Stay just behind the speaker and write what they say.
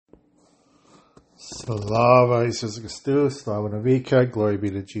Slava Jesus Christus, Slava Navika, glory be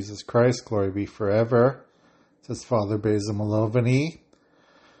to Jesus Christ, glory be forever. Says Father Basil Malovany.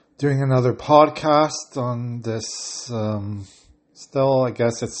 Doing another podcast on this, still, I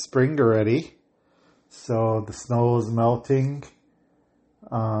guess it's spring already. So the snow is melting.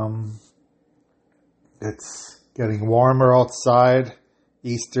 It's getting warmer outside.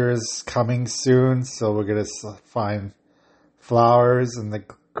 Easter is coming soon, so we're going to find flowers and the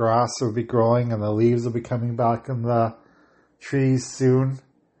grass will be growing and the leaves will be coming back in the trees soon.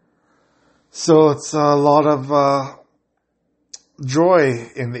 So it's a lot of joy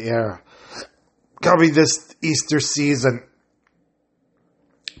in the air coming this Easter season.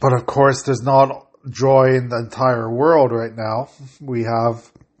 But of course, there's not joy in the entire world right now. We have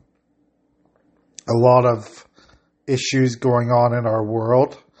a lot of issues going on in our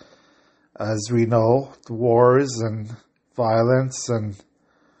world. As we know, the wars and violence and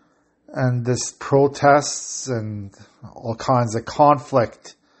this protests and all kinds of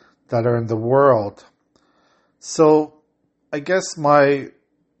conflict that are in the world. So I guess my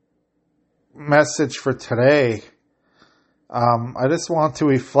message for today, I just want to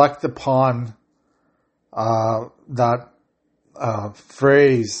reflect upon that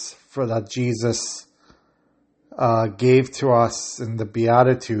phrase for that Jesus gave to us in the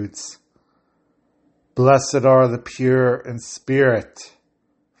Beatitudes. Blessed are the pure in spirit,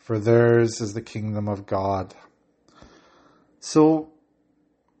 for theirs is the kingdom of God. So,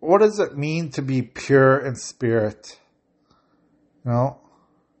 what does it mean to be pure in spirit? What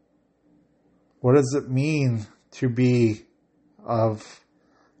does it mean to be of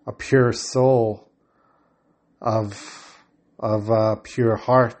a pure soul, of a pure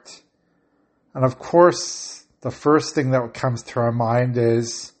heart? And of course, the first thing that comes to our mind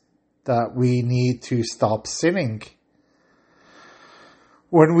is that we need to stop sinning.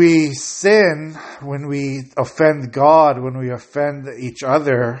 When we sin, when we offend God, when we offend each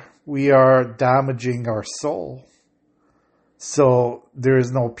other, we are damaging our soul. So there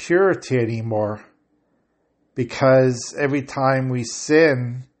is no purity anymore, because every time we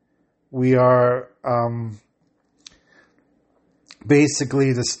sin, we are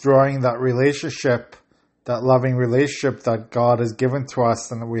basically destroying that relationship, that loving relationship that God has given to us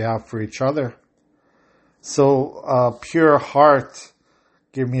and that we have for each other. So pure heart.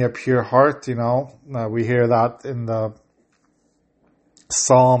 Give me a pure heart, we hear that in the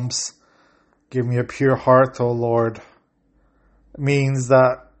Psalms. Give me a pure heart, O Lord. It means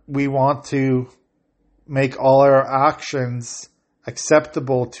that we want to make all our actions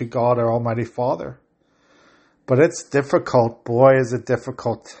acceptable to God, our Almighty Father. But it's difficult, boy, is it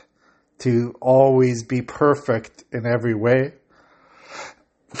difficult to always be perfect in every way.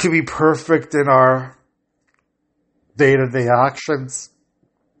 To be perfect in our day-to-day actions.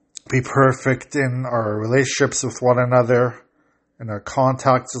 Be perfect in our relationships with one another, in our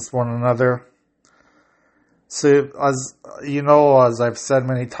contacts with one another. So, as you know, as I've said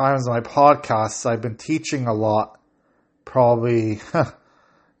many times in my podcasts, I've been teaching a lot. Probably,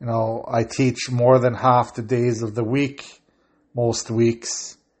 I teach more than half the days of the week, most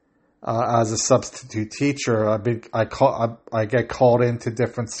weeks, as a substitute teacher. I get called into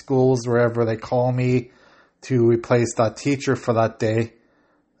different schools wherever they call me to replace that teacher for that day.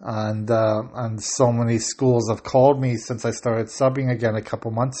 And so many schools have called me since I started subbing again a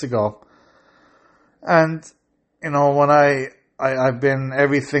couple months ago. And, when I've been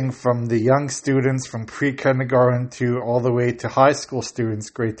everything from the young students from pre-kindergarten to all the way to high school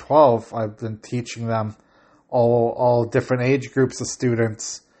students, grade 12, I've been teaching them all different age groups of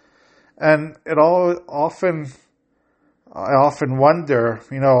students. And I often wonder,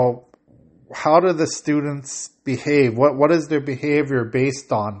 how do the students behave? What is their behavior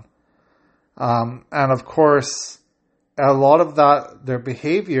based on? And of course, a lot of their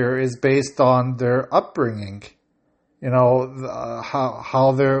behavior is based on their upbringing.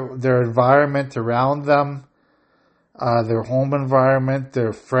 How their environment around them, their home environment,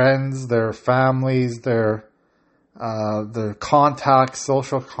 their friends, their families, their contacts,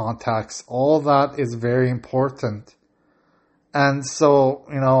 social contacts, all that is very important. And so,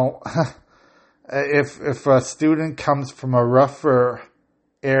 if a student comes from a rougher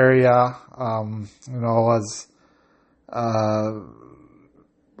area,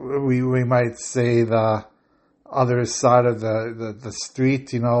 we might say the other side of the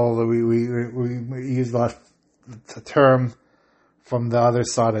street, we use that term from the other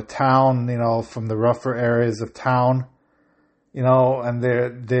side of town, from the rougher areas of town, and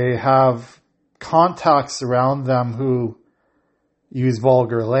they have contacts around them who use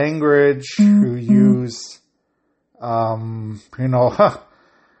vulgar language, who use,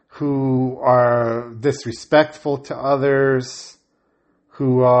 who are disrespectful to others,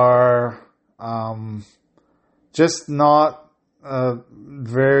 who are just not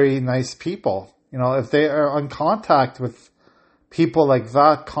very nice people. If they are in contact with people like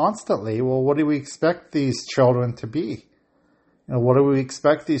that constantly, well, what do we expect these children to be? What do we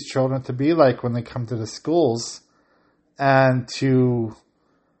expect these children to be like when they come to the schools and to,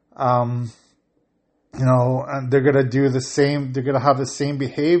 and they're going to do the same, they're going to have the same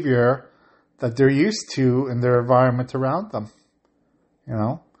behavior that they're used to in their environment around them,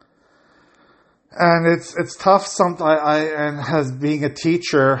 And it's tough. And as being a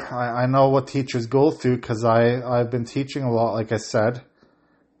teacher, I know what teachers go through because I've been teaching a lot, like I said.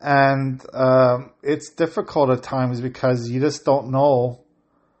 And it's difficult at times because you just don't know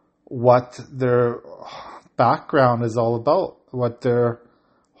what their background is all about, what their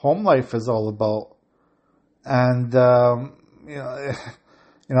home life is all about. And,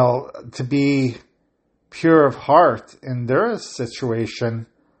 to be pure of heart in their situation,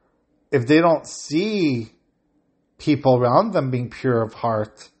 if they don't see people around them being pure of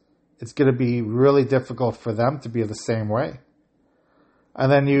heart, it's going to be really difficult for them to be the same way.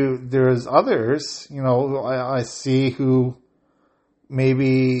 And then there's others, I see who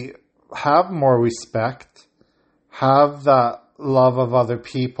maybe have more respect, have that love of other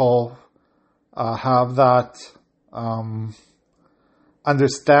people, have that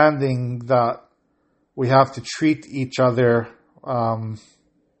understanding that we have to treat each other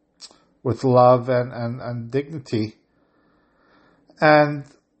with love and dignity. And,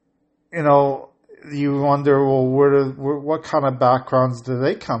 you wonder, well, what kind of backgrounds do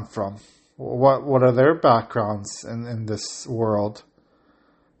they come from? What are their backgrounds in this world?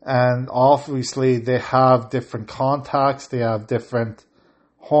 And obviously they have different contacts, they have different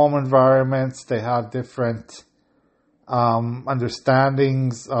home environments, they have different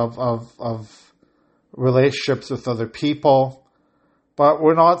understandings of relationships with other people. But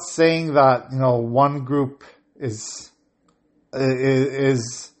we're not saying that, one group is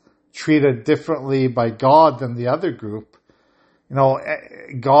treated differently by God than the other group.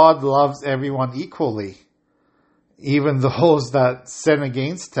 God loves everyone equally. Even those that sin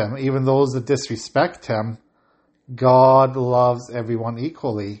against him, even those that disrespect him, God loves everyone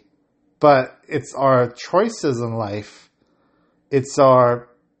equally. But it's our choices in life. It's our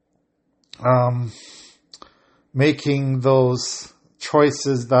making those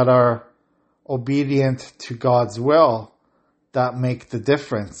choices that are obedient to God's will that make the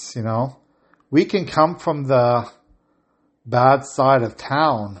difference, We can come from the bad side of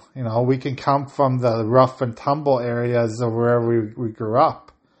town, We can come from the rough and tumble areas of wherever we grew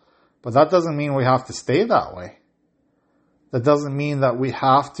up. But that doesn't mean we have to stay that way. That doesn't mean that we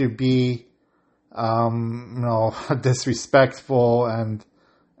have to be, disrespectful and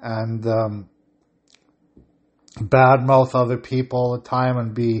badmouth other people all the time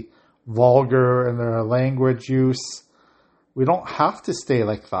and be vulgar in their language use. We don't have to stay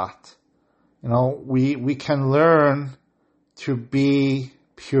like that. We can learn to be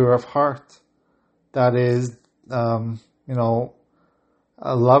pure of heart. That is,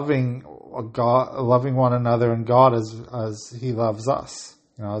 loving one another and God as He loves us,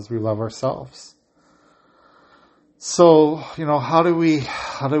 as we love ourselves. So, how do we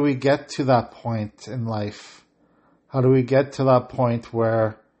get to that point in life? How do we get to that point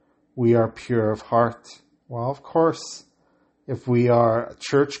where we are pure of heart? Well, of course, if we are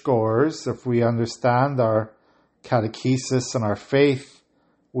churchgoers, if we understand our catechesis and our faith,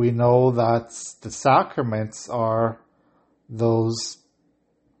 we know that the sacraments are those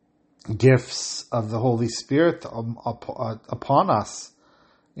gifts of the Holy Spirit upon us,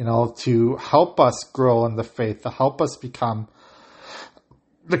 to help us grow in the faith, to help us become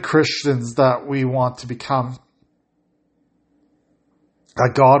the Christians that we want to become,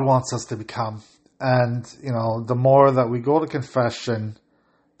 that God wants us to become. And, the more that we go to confession,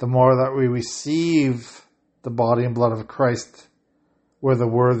 the more that we receive the body and blood of Christ with a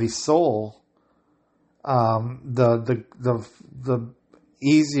worthy soul, the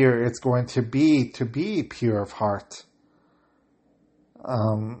easier it's going to be pure of heart.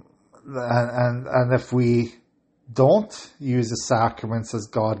 And if we don't use the sacraments as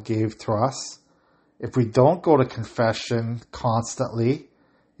God gave to us, if we don't go to confession constantly,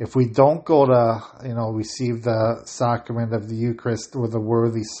 if we don't go to, receive the sacrament of the Eucharist with a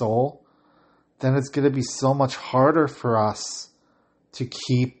worthy soul, then it's going to be so much harder for us to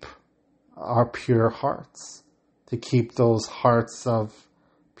keep our pure hearts, to keep those hearts of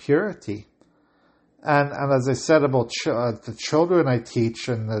purity. And as I said about the children I teach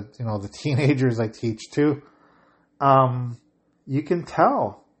and the teenagers I teach too, you can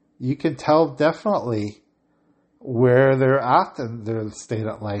tell you can tell definitely where they're at in their state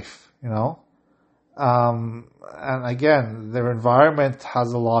of life, And again, their environment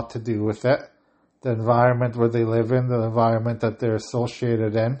has a lot to do with it. The environment where they live in, the environment that they're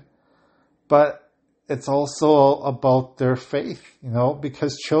associated in. But it's also about their faith,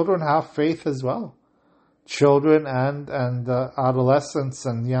 because children have faith as well. Children and adolescents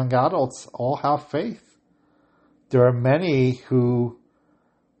and young adults all have faith. There are many who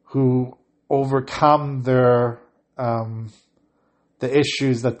overcome their the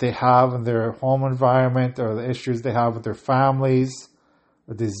issues that they have in their home environment, or the issues they have with their families,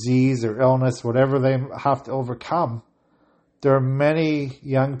 or disease or illness, whatever they have to overcome. There are many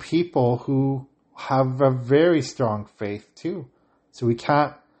young people who have a very strong faith too. So we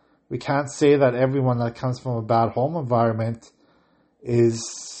can't say that everyone that comes from a bad home environment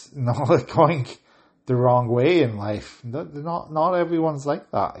is not going the wrong way in life. Not everyone's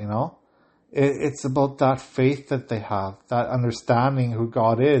like that, It's about that faith that they have, that understanding who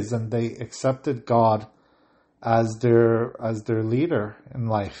God is, and they accepted God as their leader in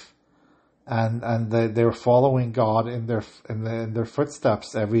life, and they're following God in their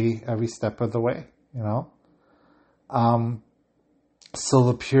footsteps every step of the way, So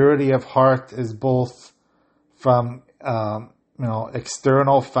the purity of heart is both from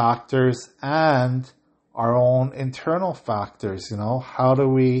external factors and our own internal factors. How do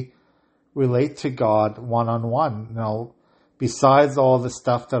we relate to God one-on-one? Besides all the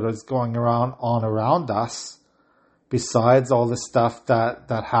stuff that is going on around us, besides all the stuff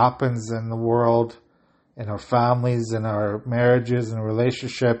that happens in the world, in our families, in our marriages and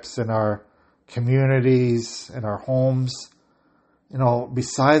relationships, in our communities, in our homes,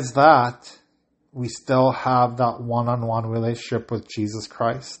 besides that, we still have that one-on-one relationship with Jesus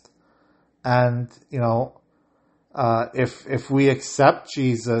Christ. And, if we accept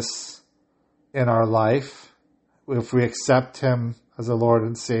Jesus in our life, if we accept him as a Lord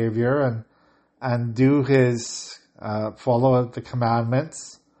and Savior and do his, follow the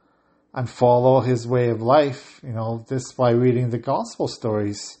commandments and follow his way of life, this by reading the gospel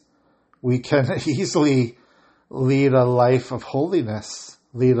stories, we can easily lead a life of holiness,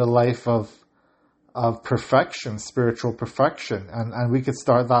 lead a life of perfection, spiritual perfection. And we could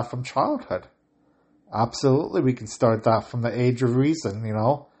start that from childhood. Absolutely. We can start that from the age of reason,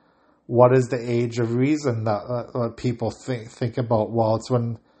 What is the age of reason that people think about? Well, it's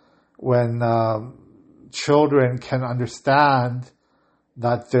when children can understand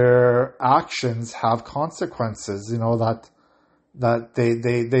that their actions have consequences, that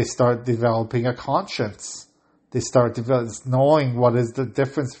they start developing a conscience. They start knowing what is the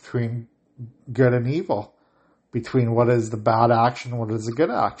difference between good and evil, between what is the bad action, what is the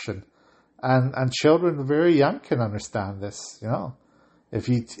good action. And children very young can understand this, If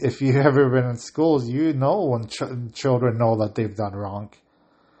you ever been in schools, when children know that they've done wrong.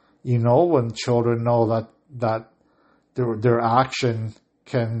 When children know that their action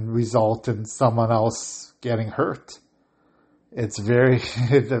can result in someone else getting hurt. It's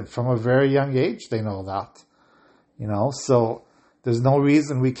from a very young age they know that. So there's no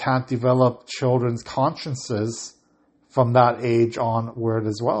reason we can't develop children's consciences from that age onward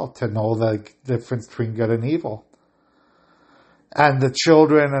as well, to know the difference between good and evil. And the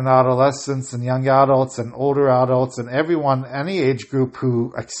children and adolescents and young adults and older adults and everyone, any age group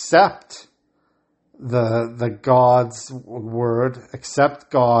who accept the God's word,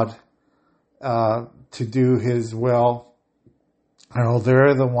 accept God to do his will,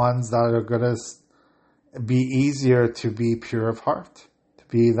 they're the ones that are going to be easier to be pure of heart, to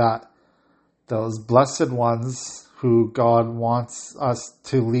be those blessed ones who God wants us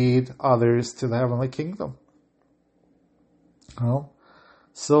to lead others to the heavenly kingdom.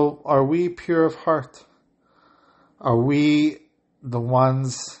 So are we pure of heart? Are we the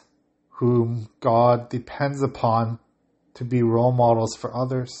ones whom God depends upon to be role models for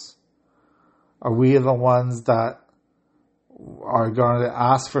others? Are we the ones that are going to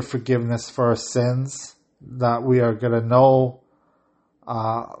ask for forgiveness for our sins? That we are going to know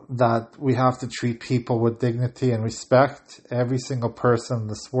that we have to treat people with dignity and respect, every single person in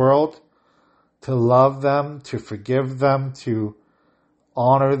this world, to love them, to forgive them, to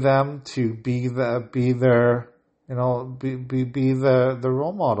honor them, to be the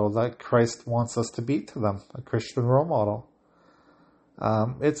role model that Christ wants us to be to them, a Christian role model.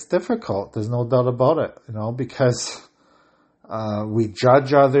 It's difficult. There's no doubt about it, because we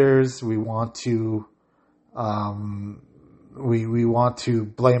judge others. We want to we want to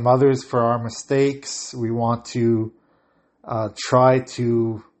blame others for our mistakes. We want to try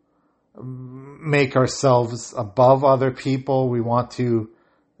to make ourselves above other people. We want to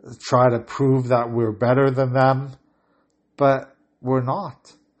try to prove that we're better than them, but we're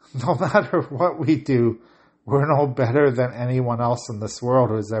not. No matter what we do, we're no better than anyone else in this world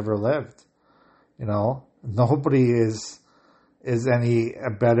who's ever lived. Nobody is any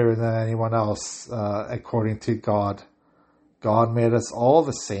better than anyone else, according to God. God made us all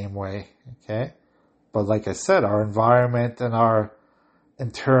the same way, okay? But like I said, our environment and our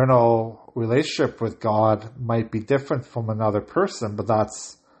internal relationship with God might be different from another person, but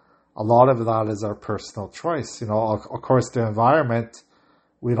a lot of that is our personal choice. Of course, the environment,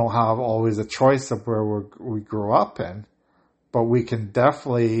 we don't have always a choice of where we grow up in, but we can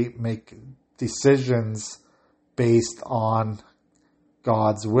definitely make decisions based on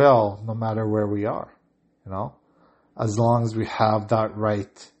God's will, no matter where we are, as long as we have that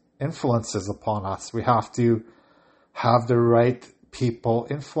right influences upon us. We have to have the right people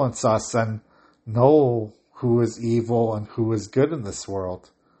influence us and know who is evil and who is good in this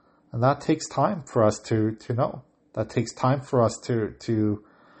world. And that takes time for us to know. That takes time for us to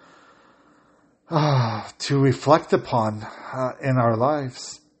reflect upon in our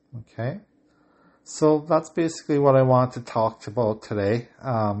lives. Okay? So that's basically what I want to talk about today.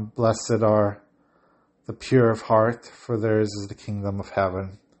 Blessed are the pure of heart, for theirs is the kingdom of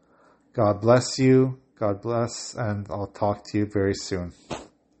heaven. God bless you. God bless, and I'll talk to you very soon.